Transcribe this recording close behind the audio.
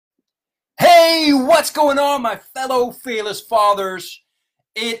Hey, what's going on, my fellow fearless fathers?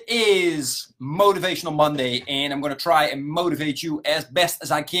 It is Motivational Monday, and I'm going to try and motivate you as best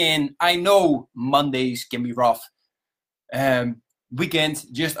as I can. I know Mondays can be rough. Weekend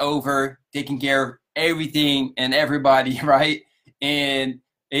just over, taking care of everything and everybody, right? And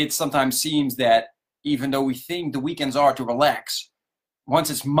it sometimes seems that even though we think the weekends are to relax, once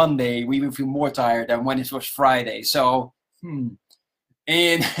it's Monday, we even feel more tired than when it was Friday. So,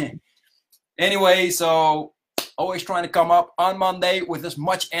 and anyway, so always trying to come up on Monday with as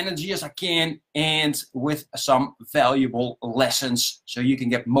much energy as I can and with some valuable lessons so you can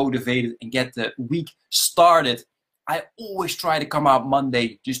get motivated and get the week started. I always try to come out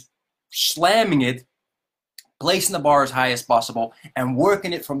Monday just slamming it, placing the bar as high as possible and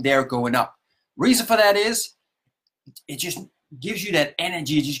working it from there going up. Reason for that is it just gives you that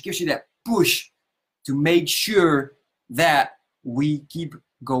energy, it just gives you that push to make sure that we keep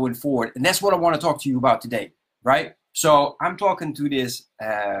going forward. And that's what I want to talk to you about today, right? So I'm talking to this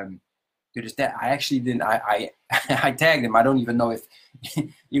that I actually didn't, I tagged him. I don't even know if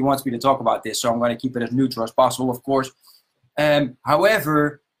he wants me to talk about this, so I'm going to keep it as neutral as possible, of course.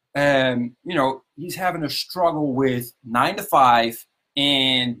 However, you know, he's having a struggle with 9 to 5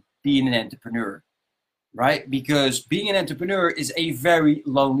 and being an entrepreneur, right? Because being an entrepreneur is a very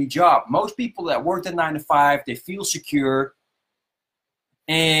lonely job. Most people that work at 9 to 5, they feel secure,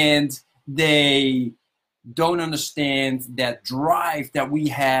 and they don't understand that drive that we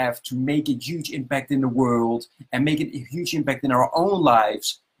have to make a huge impact in the world and make it a huge impact in our own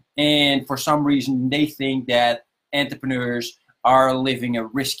lives. And for some reason, they think that entrepreneurs are living a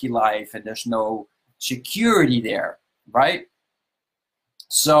risky life and there's no security there, right?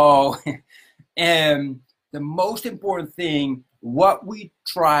 So, the most important thing, what we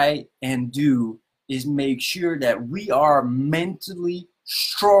try and do is make sure that we are mentally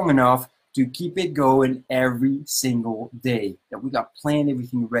strong enough to keep it going every single day, that we got planned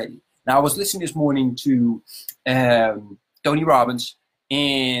everything ready. Now, I was listening this morning to Tony Robbins,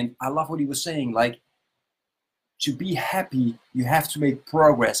 and I love what he was saying. Like, to be happy, you have to make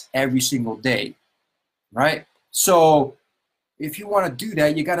progress every single day, right? So if you want to do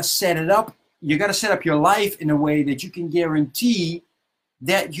that, you got to set it up. You got to set up your life in a way that you can guarantee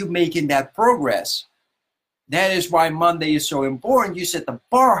that you're making that progress. That is why Monday is so important. You set the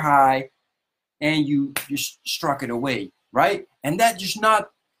bar high and you just struck it away, right? And that just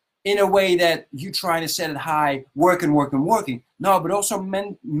not in a way that you trying to set it high, working. No, but also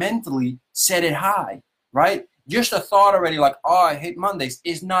mentally set it high, right? Just a thought already like, oh, I hate Mondays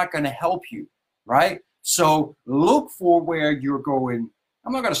is not going to help you, right? So look for where you're going.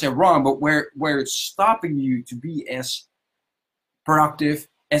 I'm not going to say wrong, but where it's stopping you to be as productive,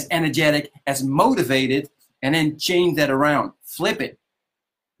 as energetic, as motivated, and then change that around. Flip it.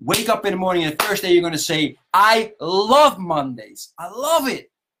 Wake up in the morning and the first day you're going to say, I love Mondays. I love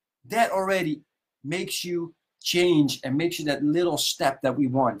it. That already makes you change and makes you that little step that we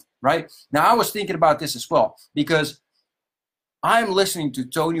want, right? Now, I was thinking about this as well because I'm listening to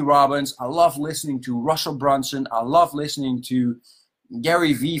Tony Robbins. I love listening to Russell Brunson. I love listening to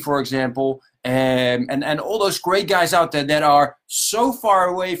Gary Vee, for example, and all those great guys out there that are so far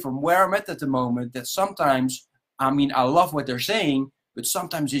away from where I'm at the moment that sometimes, I mean, I love what they're saying, but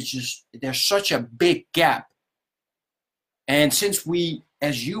sometimes it's just, there's such a big gap. And since we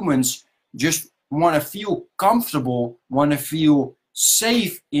as humans just want to feel comfortable, want to feel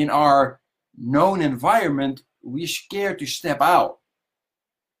safe in our known environment, we're scared to step out.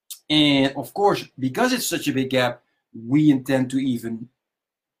 And of course, because it's such a big gap, we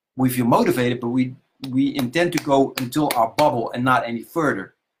feel motivated, but we intend to go until our bubble and not any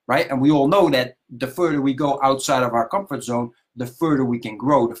further, right? And we all know that the further we go outside of our comfort zone, the further we can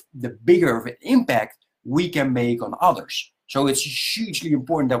grow, the bigger of an impact we can make on others. So it's hugely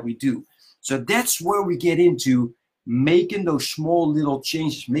important that we do. So that's where we get into making those small little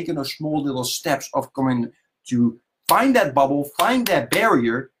changes, making those small little steps of coming to find that bubble, find that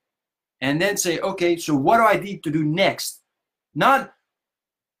barrier, and then say, okay, so what do I need to do next? Not,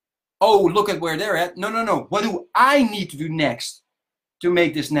 oh, look at where they're at. No. What do I need to do next to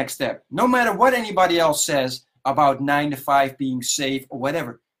make this next step? No matter what anybody else says about 9 to 5 being safe or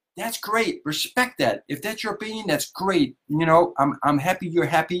whatever. That's great. Respect that. If that's your opinion, that's great. You know, I'm happy you're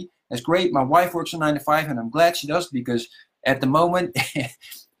happy. That's great. My wife works a 9 to 5, and I'm glad she does because at the moment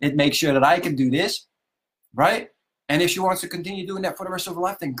it makes sure that I can do this, right? And if she wants to continue doing that for the rest of her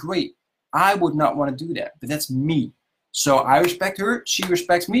life, then great. I would not want to do that, but that's me. So I respect her. She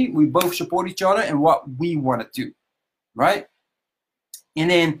respects me. We both support each other and what we want to do, right? And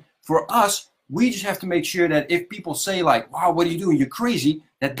then for us, We just have to make sure that if people say like, wow, what are you doing? You're crazy,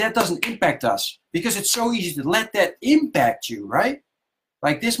 that doesn't impact us, because it's so easy to let that impact you, right?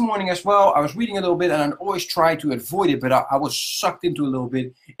 Like this morning as well, I was reading a little bit and I always try to avoid it, but I was sucked into a little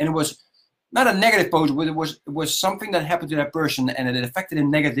bit, and it was not a negative post, but it was something that happened to that person and it affected him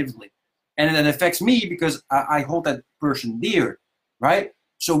negatively. And it affects me because I hold that person dear, right?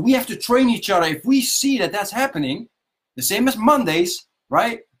 So we have to train each other. If we see that that's happening, the same as Mondays,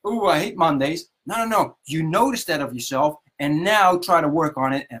 right? Oh, I hate Mondays. No. You notice that of yourself, and now try to work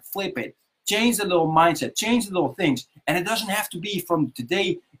on it and flip it. Change the little mindset, change the little things. And it doesn't have to be from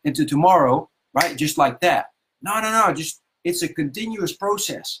today into tomorrow, right? Just like that. No. Just, it's a continuous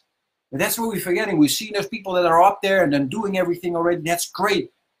process. But that's what we're forgetting. We see those people that are up there and then doing everything already. That's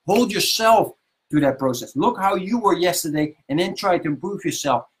great. Hold yourself to that process. Look how you were yesterday, and then try to improve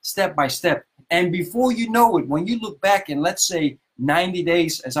yourself step by step. And before you know it, when you look back in, let's say, 90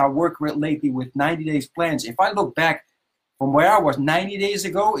 days, as I work lately with 90 days plans, if I look back from where I was 90 days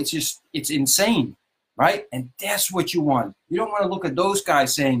ago, it's insane, right? And that's what you want. You don't want to look at those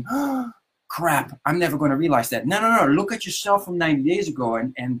guys saying, oh, crap, I'm never going to realize that. No. Look at yourself from 90 days ago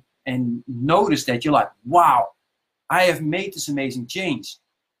and notice that you're like, wow, I have made this amazing change,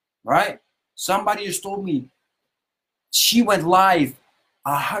 right? Somebody just told me she went live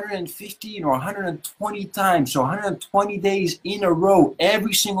 115 or 120 times, so 120 days in a row,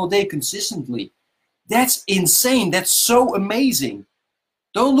 every single day consistently. That's insane. That's so amazing.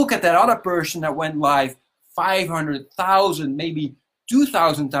 Don't look at that other person that went live 500,000, maybe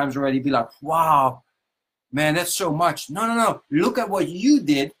 2,000 times already. Be like, wow, man, that's so much. No. Look at what you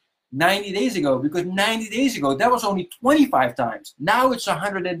did 90 days ago, because 90 days ago, that was only 25 times. Now it's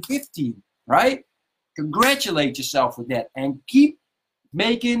 115, right? Congratulate yourself with that and keep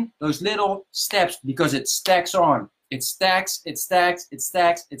making those little steps, because it stacks on. It stacks, it stacks, it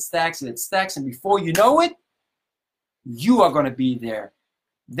stacks, it stacks, and it stacks. And before you know it, you are going to be there.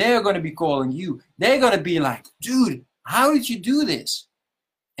 They're going to be calling you. They're going to be like, dude, how did you do this?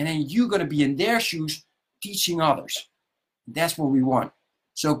 And then you're going to be in their shoes teaching others. That's what we want.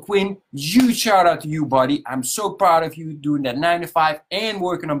 So Quinn, huge shout out to you, buddy. I'm so proud of you doing that 9 to 5 and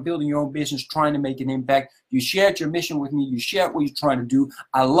working on building your own business, trying to make an impact. You shared your mission with me. You shared what you're trying to do.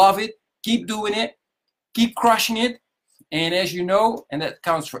 I love it. Keep doing it. Keep crushing it. And as you know, and that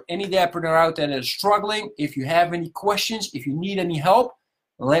counts for any dadpreneur out there that is struggling, if you have any questions, if you need any help,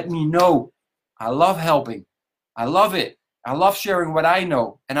 let me know. I love helping. I love it. I love sharing what I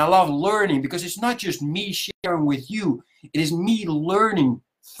know. And I love learning, because it's not just me sharing with you. It is me learning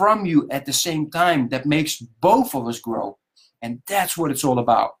from you at the same time that makes both of us grow. And that's what it's all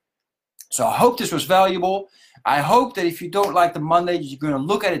about. So I hope this was valuable. I hope that if you don't like the Monday, you're going to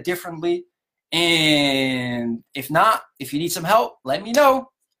look at it differently. And if not, if you need some help, let me know.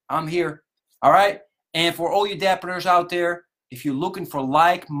 I'm here. All right. And for all you dadpreneurs out there, if you're looking for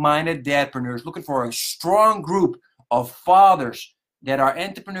like-minded dadpreneurs, looking for a strong group of fathers that are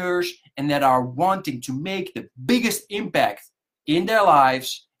entrepreneurs and that are wanting to make the biggest impact in their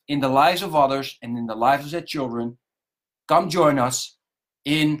lives, in the lives of others, and in the lives of their children, come join us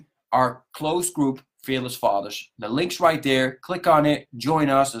in our closed group, Fearless Fathers. The link's right there. Click on it. Join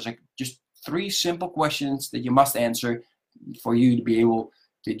us. There's just 3 simple questions that you must answer for you to be able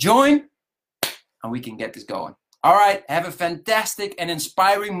to join, and we can get this going. All right. Have a fantastic and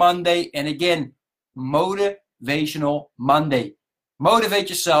inspiring Monday. And again, Motivational Monday. Motivate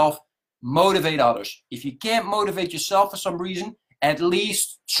yourself. Motivate others. If you can't motivate yourself for some reason, at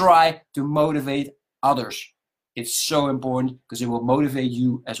least try to motivate others. It's so important, because it will motivate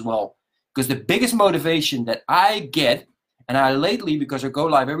you as well. Because the biggest motivation that I get, and I lately, because I go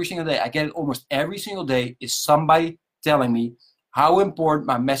live every single day, I get it almost every single day, is somebody telling me how important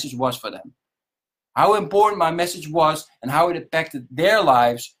my message was for them. How important my message was and how it impacted their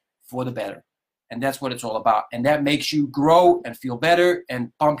lives for the better. And that's what it's all about. And that makes you grow and feel better and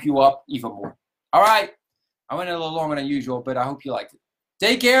pump you up even more. All right. I went a little longer than usual, but I hope you liked it.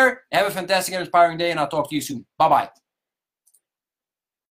 Take care. Have a fantastic and inspiring day, and I'll talk to you soon. Bye-bye.